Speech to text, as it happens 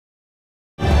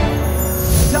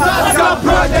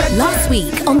Last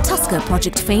week on Tusker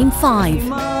Project Fame 5.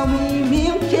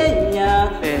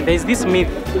 There's this myth,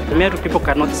 the married people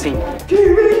cannot sing.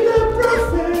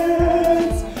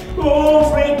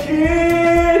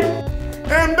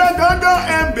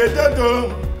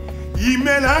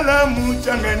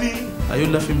 Are you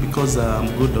laughing because I'm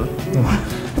good?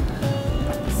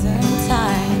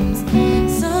 Sometimes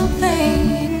some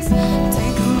things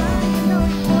take a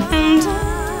moment.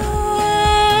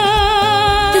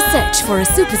 The search for a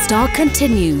superstar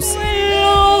continues.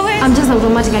 I'm just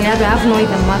automatically happy. I have no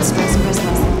even much to express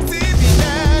myself.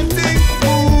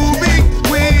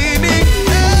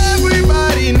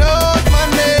 Everybody knows my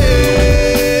name.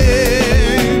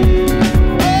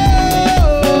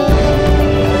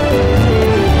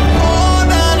 More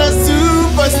than a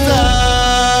superstar.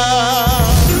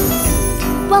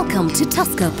 Welcome to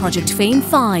Tusker Project Fame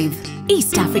 5.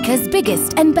 East Africa's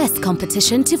biggest and best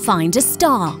competition to find a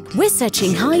star. We're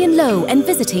searching high and low and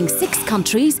visiting 6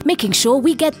 countries, making sure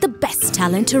we get the best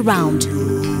talent around.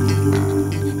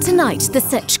 Tonight, the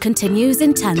search continues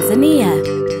in Tanzania.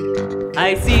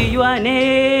 I see you are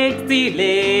next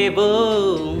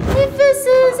level. If this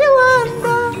is a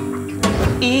wonder,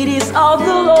 It is all the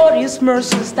Lord's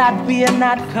mercies that we are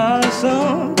not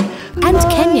consumed. And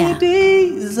Kenya.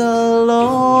 Days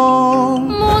alone.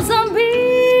 Mozambique,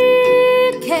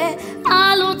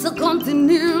 allo to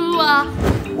continue.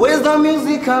 Where's the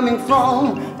music coming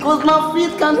from? Cause my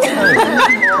feet can't tell.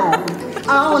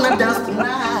 I wanna dance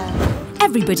tonight.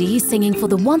 Everybody is singing for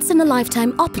the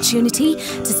once-in-a-lifetime opportunity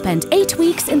to spend 8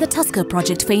 weeks in the Tusker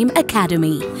Project Fame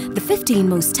Academy. The 15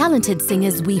 most talented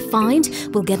singers we find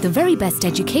will get the very best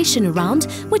education around,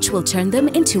 which will turn them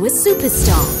into a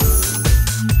superstar.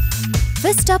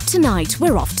 First up tonight,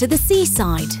 we're off to the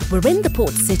seaside. We're in the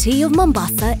port city of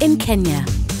Mombasa in Kenya.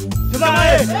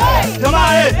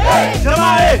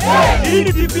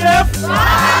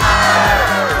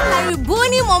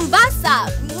 Karibuni Mombasa.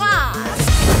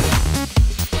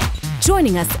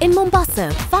 Joining us in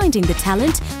Mombasa, finding the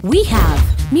talent, we have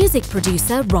music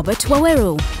producer Robert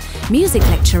Waweru, music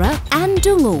lecturer Anne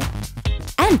Dungu,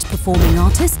 and performing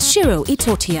artist Shiro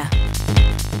Itotia.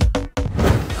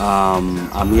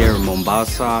 I'm here in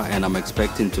Mombasa and I'm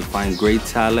expecting to find great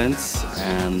talents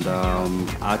and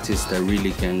artists that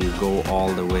really can go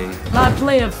all the way. I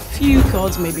play a few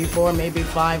chords, maybe 4, maybe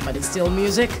 5, but it's still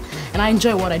music, and I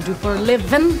enjoy what I do for a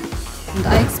living. And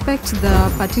I expect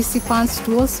the participants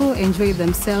to also enjoy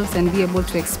themselves and be able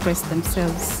to express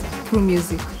themselves through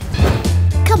music.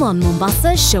 Come on,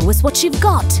 Mombasa, show us what you've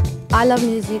got. I love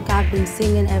music. I've been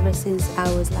singing ever since I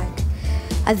was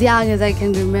as young as I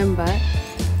can remember.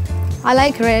 I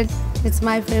like red. It's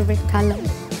my favorite color.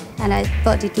 And I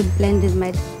thought it would blend in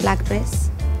my black dress.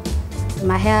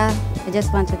 My hair, I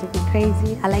just wanted to be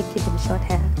crazy. I like keeping short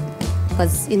hair.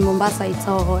 Because in Mombasa, it's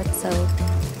so hot, so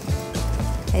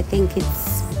I think it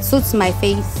suits my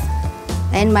face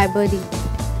and my body.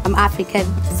 I'm African,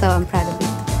 so I'm proud of it.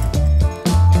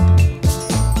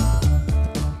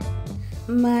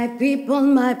 My people,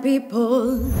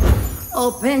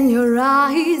 open your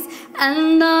eyes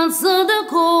and answer the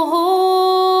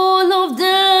call of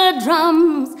the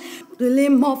drums. Really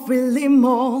more,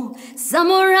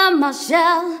 Samora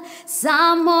Machel,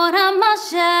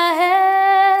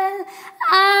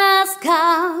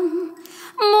 Askam,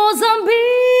 Mozambique,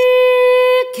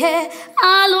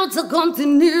 allo to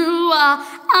continue,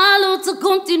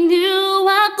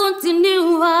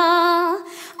 continue.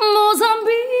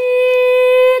 Mozambique,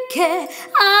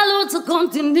 allo to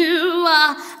continue.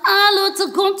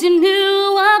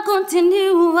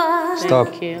 Stop.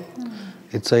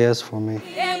 It's a yes for me.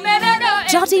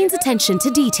 Jardine's attention to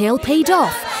detail paid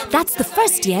off. That's the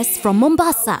first yes from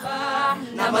Mombasa.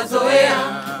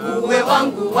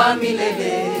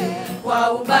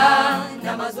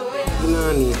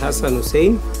 Jina ni Hassan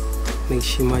Hussein,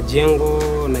 naishi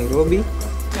Majengo, Nairobi.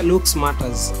 Looks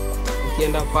matters.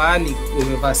 Ukienda pahali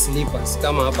umevaa slippers,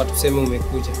 kama hapa tuseme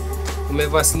umekuja.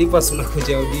 Umevaa slippers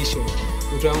unakuja audition.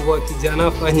 Utaambiwa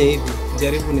kijana fanya hivi,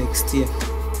 jaribu next year.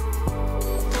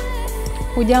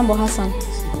 Hujambo Hassan.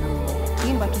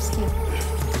 Imba tusikie.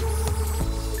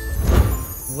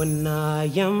 When I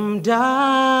am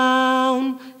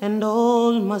down and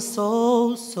all my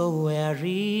soul so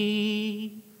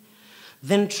weary,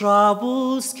 then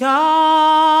troubles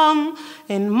come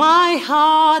and my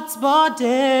heart's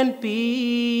burden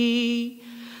be.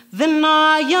 Then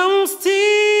I am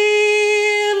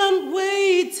still and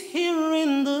wait here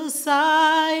in the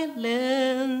silence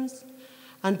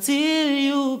until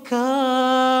you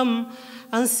come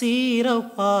and sit a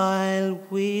while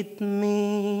with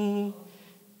me.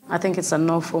 I think it's a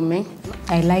no for me.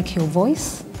 I like your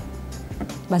voice.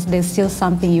 but there's still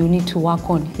something you need to work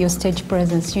on, your stage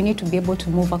presence. You need to be able to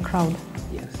move a crowd.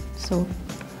 Yes. So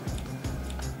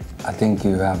I think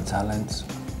you have talent,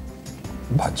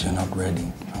 but you're not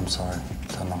ready. I'm sorry.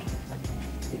 It's a no.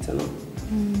 It's a no.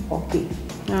 Okay.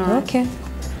 Okay.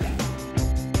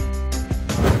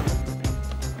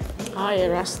 Hi,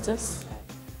 Erastus.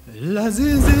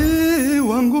 Lazizi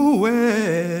wangu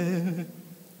we,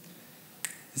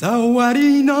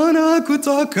 zawadi naona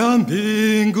kutoka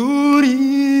mbinguni,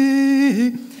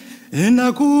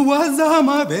 inakuwaza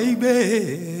my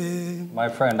baby. My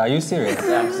friend, are you serious?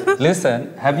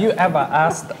 Listen, have you ever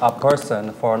asked a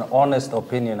person for an honest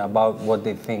opinion about what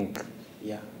they think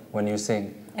when you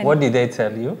sing? And what did they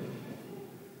tell you?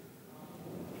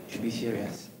 To be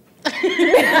serious.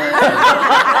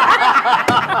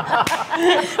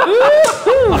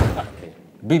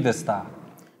 Be the star.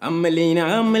 I'm Melina,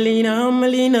 I'm Melina, I'm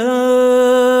Melina.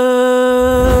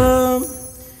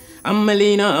 I'm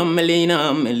Melina, I'm Melina,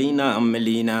 I'm Melina, I'm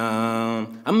Melina.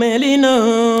 I'm Melina.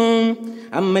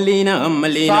 I'm Melina, I'm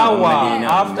Melina. Sawa.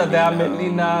 After that,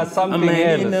 Melina, something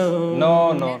else.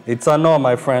 No. It's a no,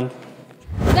 my friend.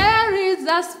 There is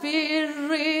a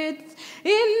spirit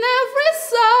in every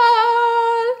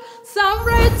soul. Some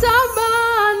bright and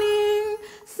burning,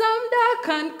 some dark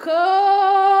and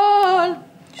cold.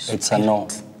 It's a no.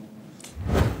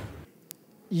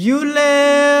 You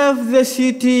left the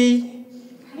city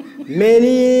many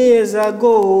years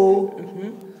ago.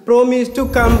 Promised to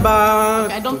come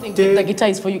back. I don't think the guitar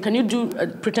is for you. Can you do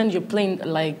pretend you're playing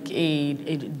like a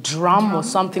drum or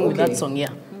something with that song?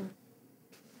 Yeah.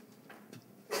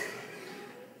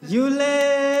 You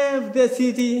left the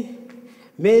city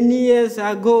many years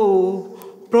ago.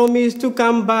 Promised to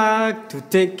come back to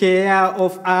take care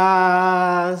of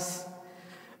us.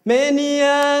 Many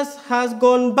years has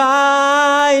gone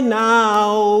by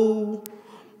now,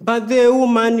 but the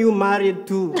woman you married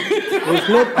to was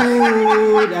not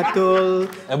good at all.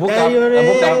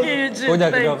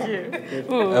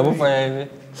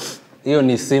 Hiyo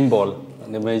ni symbol.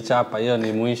 Nimeichapa, hiyo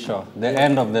ni mwisho. The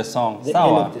end of the song.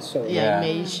 Sawa? Yeah.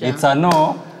 It's a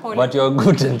no, but you're a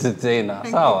good entertainer.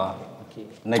 Sawa? Okay.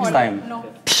 Next time. No.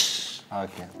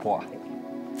 Okay, poor.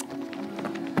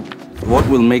 What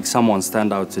will make someone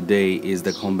stand out today is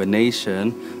the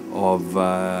combination of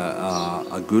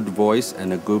a good voice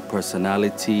and a good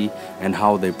personality and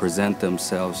how they present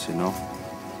themselves, you know.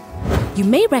 You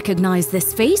may recognize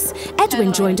this face.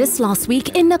 Edwin joined us last week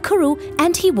in Nakuru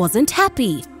and he wasn't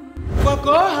happy. I'm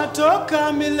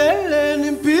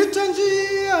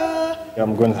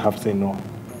going to have to say no.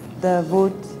 The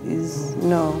vote is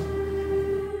no.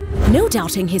 No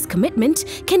doubting his commitment,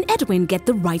 can Edwin get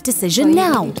the right decision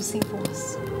now? To sing for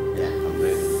us.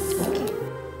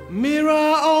 Mirror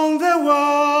on the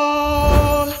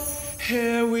wall,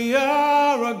 here we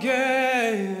are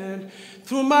again.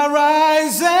 Through my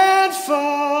rise and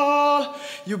fall,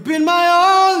 you've been my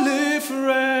only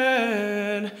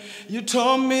friend. You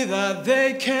told me that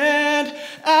they can't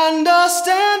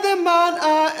understand the man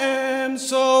I am.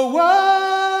 So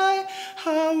why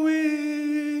are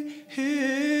we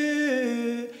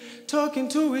here talking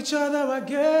to each other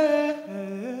again?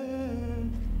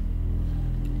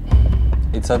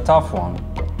 It's a tough one.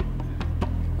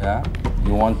 Yeah?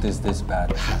 You want this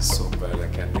bad. So bad, I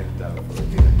can't get that.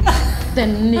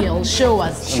 Then Neil, show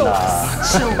us. Show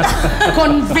us.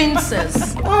 Convince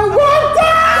us. I want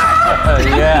that!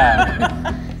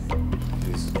 Yeah.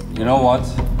 You know what,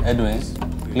 Edwin?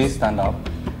 Please stand up.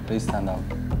 Please stand up.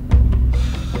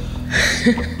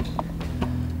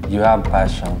 You have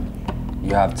passion.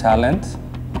 You have talent.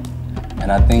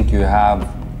 And I think you have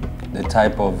the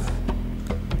type of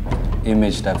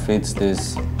image that fits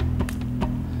this.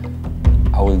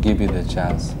 I will give you the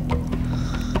chance.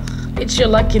 It's your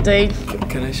lucky day.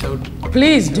 Can I shout?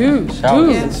 Please do. Shout.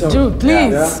 Do,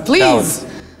 please. Yeah. Please. Shout.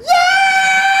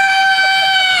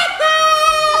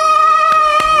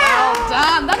 Well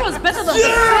done. That was better than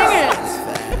singing.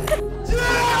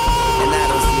 And I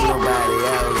don't see nobody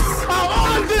else. I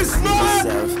want this man!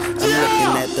 I'm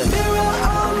looking at the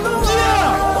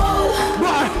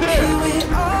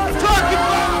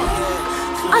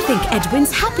I think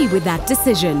Edwin's happy with that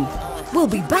decision. We'll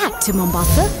be back to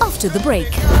Mombasa after the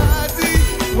break.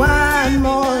 One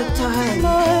more time.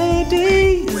 My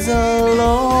days are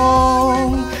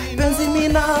long. Penzi mimi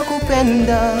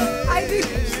nakupenda.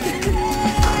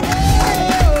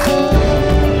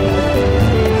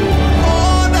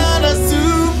 More than a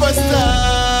superstar.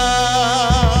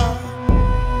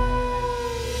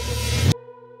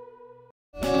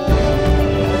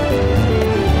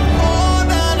 More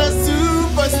than a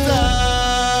superstar.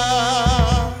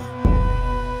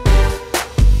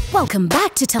 Welcome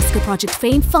back to Tusker Project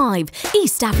Fame 5,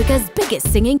 East Africa's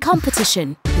biggest singing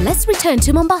competition. Let's return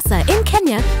to Mombasa in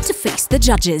Kenya to face the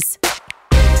judges.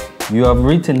 You have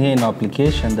written here in your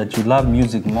application that you love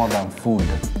music more than food.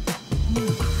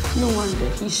 No wonder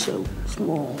he's so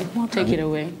small. Take it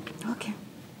away. Okay.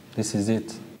 This is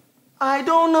it. I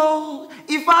don't know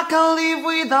if I can live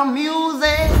without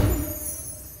music.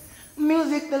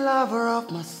 Music, the lover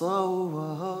of my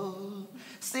soul.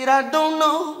 Said I don't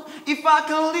know if I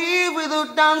can live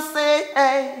without dancing.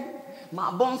 My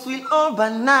bones will all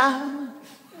burn now.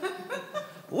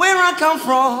 Where I come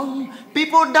from,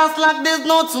 people dance like there's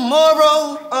no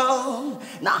tomorrow. Oh,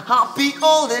 not happy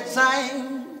all the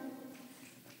time.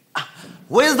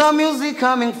 Where's the music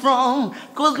coming from?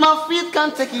 Cause my feet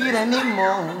can't take it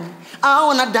anymore. I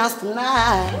wanna dance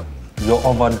tonight. You're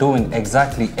overdoing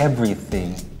exactly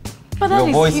everything. But that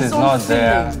your voice is not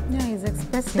there. Yeah, he's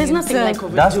expressing. There's nothing like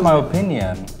overdoing. That's my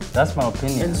opinion. That's my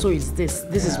opinion. And so is this.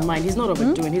 This is mine. He's not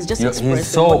overdoing. He's just expressing. He's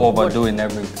so overdoing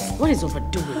everything. What is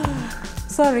overdoing?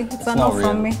 Sorry, it's a no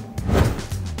from me.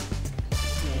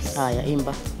 Ah, yeah,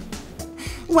 Imba.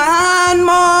 One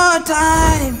more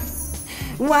time.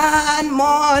 One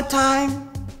more time.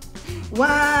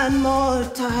 One more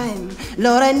time.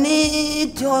 Lord, I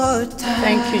need your time.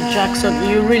 Thank you, Jackson.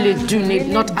 You really do need,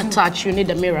 not a touch, you need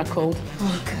a miracle.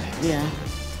 Okay. Yeah.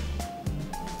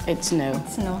 It's no.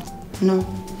 It's no. No.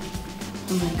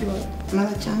 Oh my God.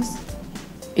 Another chance?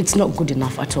 It's not good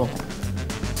enough at all.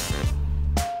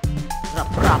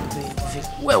 Rap, baby.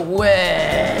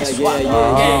 Yeah.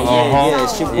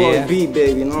 It's your boy B,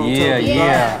 baby. You know what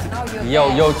I'm talking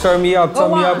about? Yo, turn me up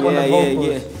on the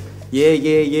vocals.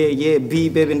 Yeah, B,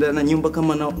 baby, na nyumba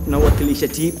kama nawakilisha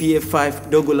TPA5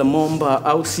 dogo la Momba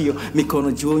au sio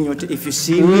mikono juu nyote if you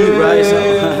see me rise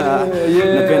up.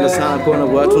 Napenda sana kuona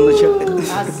watu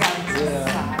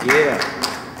Yeah.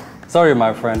 Sorry,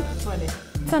 my friend.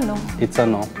 It's a no. It's a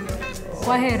no.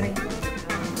 Kwaheri.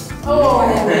 Oh,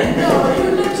 no,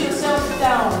 you let yourself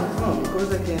down. No,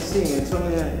 because I can sing. It's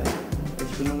only I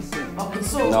should not sing. Okay,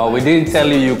 so No, we didn't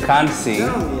tell you can't sing.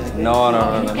 No.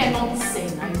 You cannot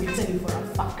sing. I will tell you for a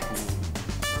fact.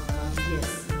 Yes.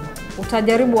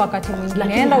 Utajaribu wakati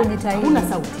mwingine. Enda ujitahidi. Una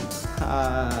sauti.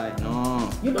 No.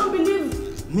 You don't believe?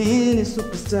 Mimi ni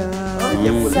superstar.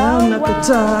 Japo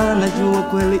nakataa, najua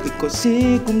kweli iko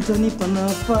siku mtanipa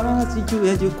nafasi juu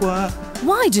ya jukwaa.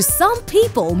 Why do some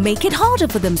people make it harder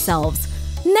for themselves?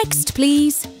 Next,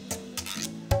 please.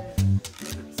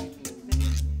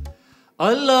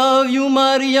 I love you,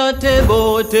 Maria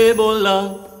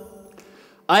Tebola.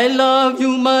 I love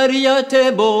you, Maria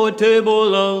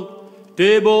Tebola.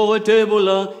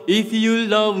 Tebola. If you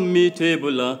love me,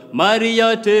 Tebola.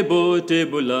 Maria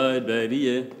Tebola,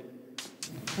 daddy.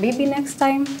 Maybe next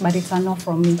time, but it's a no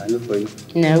from me. I know for you.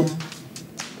 No.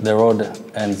 The road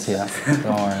ends here.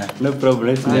 Don't worry. No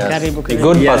problem. Yes.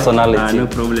 Good personality. No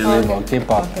problem. Okay.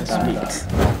 Keep up.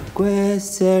 Que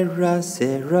sera.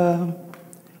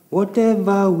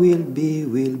 Whatever will be.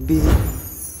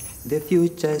 The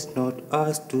future is not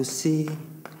ours to see.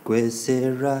 Que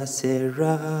sera.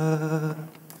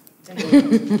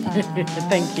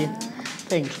 Thank you.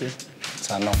 It's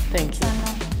a no. Thank you.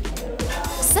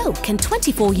 So, can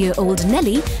 24-year-old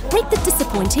Nelly break the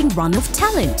disappointing run of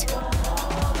talent?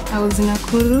 I was in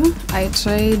Nakuru. I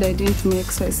tried, I didn't make,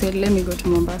 so I said, let me go to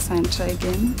Mombasa and try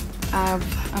again. I've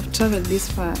traveled this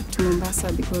far to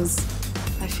Mombasa because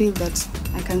I feel that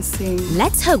I can sing.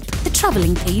 Let's hope the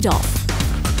traveling paid off.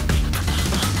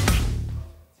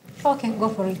 Okay, go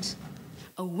for it.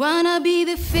 I wanna be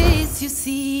the face you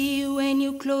see when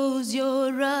you close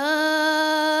your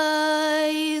eyes.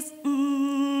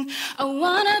 I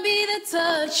wanna be the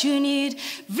touch you need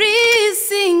every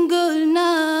single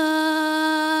night.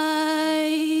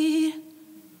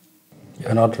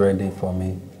 You're not ready for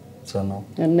me. So no.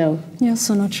 No. You're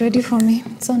so not ready for me.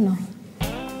 So no.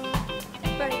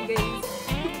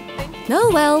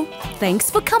 Oh well, thanks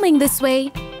for coming this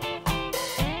way.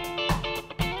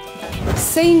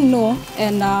 Saying no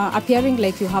and appearing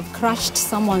like you have crushed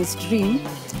someone's dream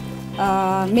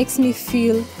makes me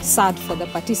feel sad for the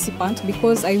participant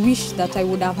because I wish that I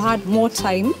would have had more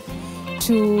time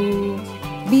to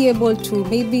be able to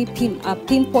maybe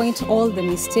pinpoint all the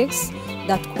mistakes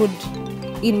that could,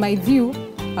 in my view,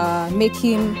 make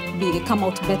him come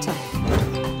out better.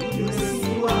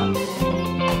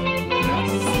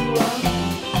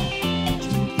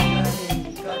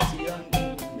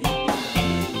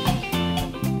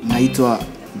 Naitwa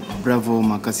Bravo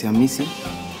Makasi Hamisi.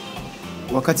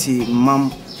 Wakati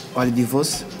mam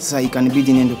walidivorce, sasa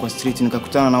ikanibidi niende kwa street,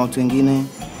 nikakutana na watu wengine.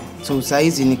 So saa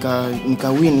hizi nika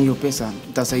win hiyo pesa,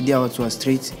 itasaidia watu wa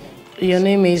street. Your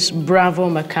name is Bravo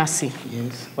Makasi.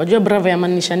 Yes. Wajua bravo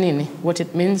yamaanisha nini? What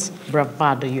it means?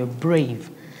 Bravado, you're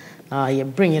brave. Yeah,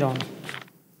 bring it on.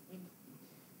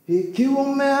 Ikiwa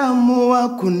umeamua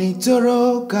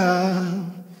kunitoroka,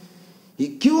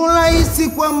 ikiwa unahisi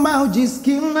kwamba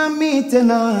hujisikii nami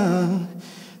tena,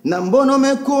 na mbona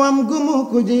umekuwa mgumu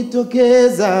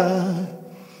kujitokeza,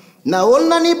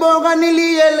 naona ni bora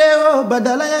nilie leo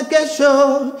badala ya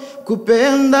kesho.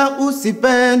 Kupenda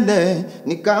usipende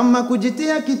ni kama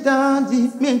kujitia kitanzi,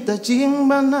 mimi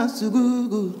nitachimba na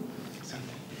sugugu.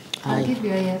 I'll give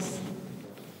you a yes.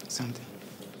 Asante.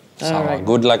 Sawa,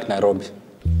 good luck Nairobi.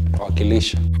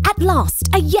 Wakilisha. At last,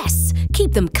 a yes.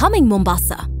 Keep them coming,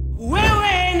 Mombasa.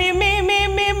 Wewe ni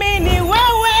mimi ni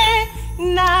wewe,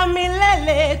 na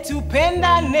milele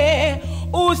tupendane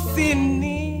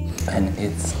usini. And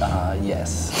it's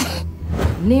yes.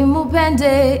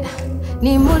 Nimupende,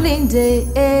 nimulinde,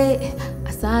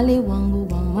 asali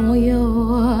wangu wa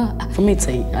moyo. For me,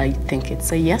 I think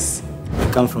it's a yes.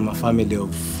 I come from a family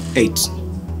of 8.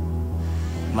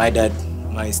 My dad,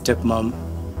 my stepmom,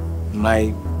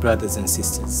 my brothers and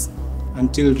sisters.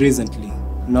 Until recently,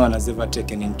 no one has ever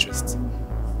taken interest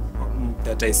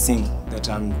that I sing, that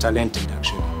I'm talented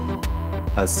actually.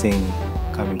 I sing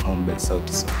Coming Home by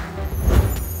Sauti Sol.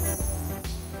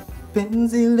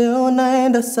 Penzi leo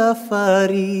naenda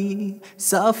safari,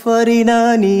 safari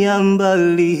nani ya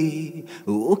mbali.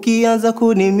 Ukianza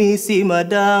kunimisi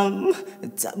madam,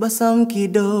 tabasamu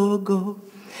kidogo.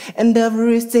 And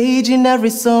every stage in every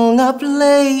song I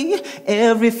play,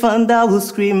 every fan that will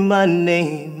scream my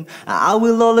name, I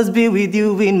will always be with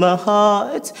you in my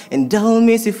heart, and I'll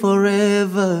miss you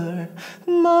forever.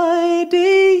 My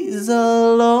days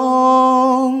are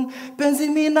long, penzi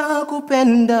mina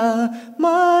kupenda,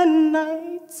 my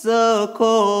nights are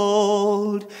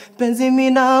cold, penzi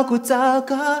mina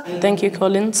kutaka. Thank you,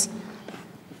 Collins.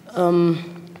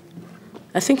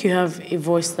 I think you have a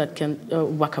voice that can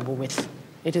workable with.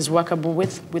 It is workable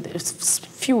with a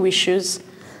few issues.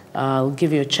 I'll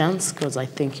give you a chance because I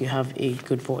think you have a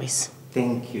good voice.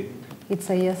 Thank you. It's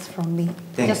a yes from me.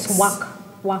 Thanks. Just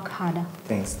work harder.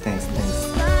 Thanks.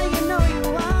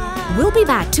 We'll be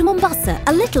back to Mombasa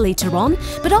a little later on,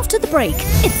 but after the break,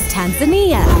 it's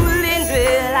Tanzania.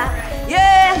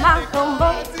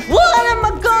 What am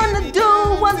I gonna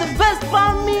do when the best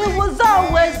for me was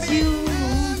always you?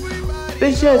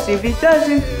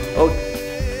 Vichazi.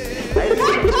 More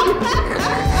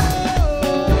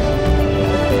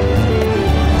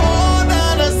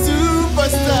than a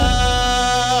superstar.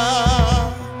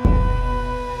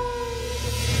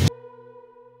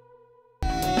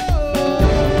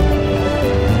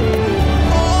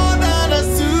 More than a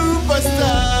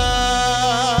superstar.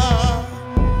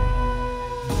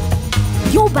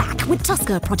 You're back with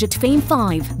Tusker Project Fame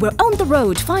 5. We're on the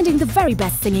road finding the very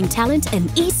best singing talent in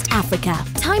East Africa.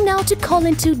 Time now to call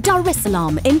into Dar es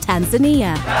Salaam in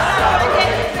Tanzania.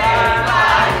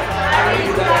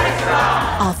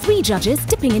 Our 3 judges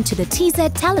dipping into the TZ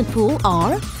talent pool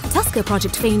are Tusker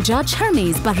Project Fame judge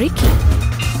Hermes Bariki,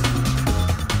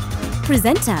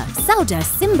 presenter Sauda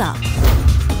Simba,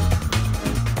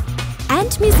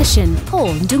 and musician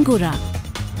Paul Ndungura.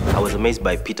 I was amazed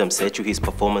by Peter Msechu, his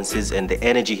performances and the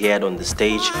energy he had on the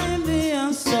stage. The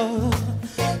answer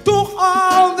to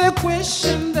all the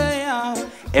questions they are.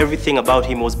 Everything about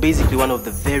him was basically one of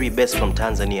the very best from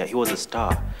Tanzania. He was a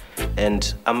star.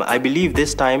 And I believe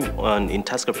this time in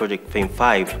Tusker Project Fame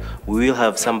 5, we will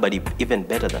have somebody even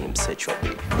better than Msechu.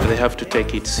 They have to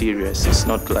take it serious. It's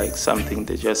not like something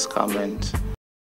they just come and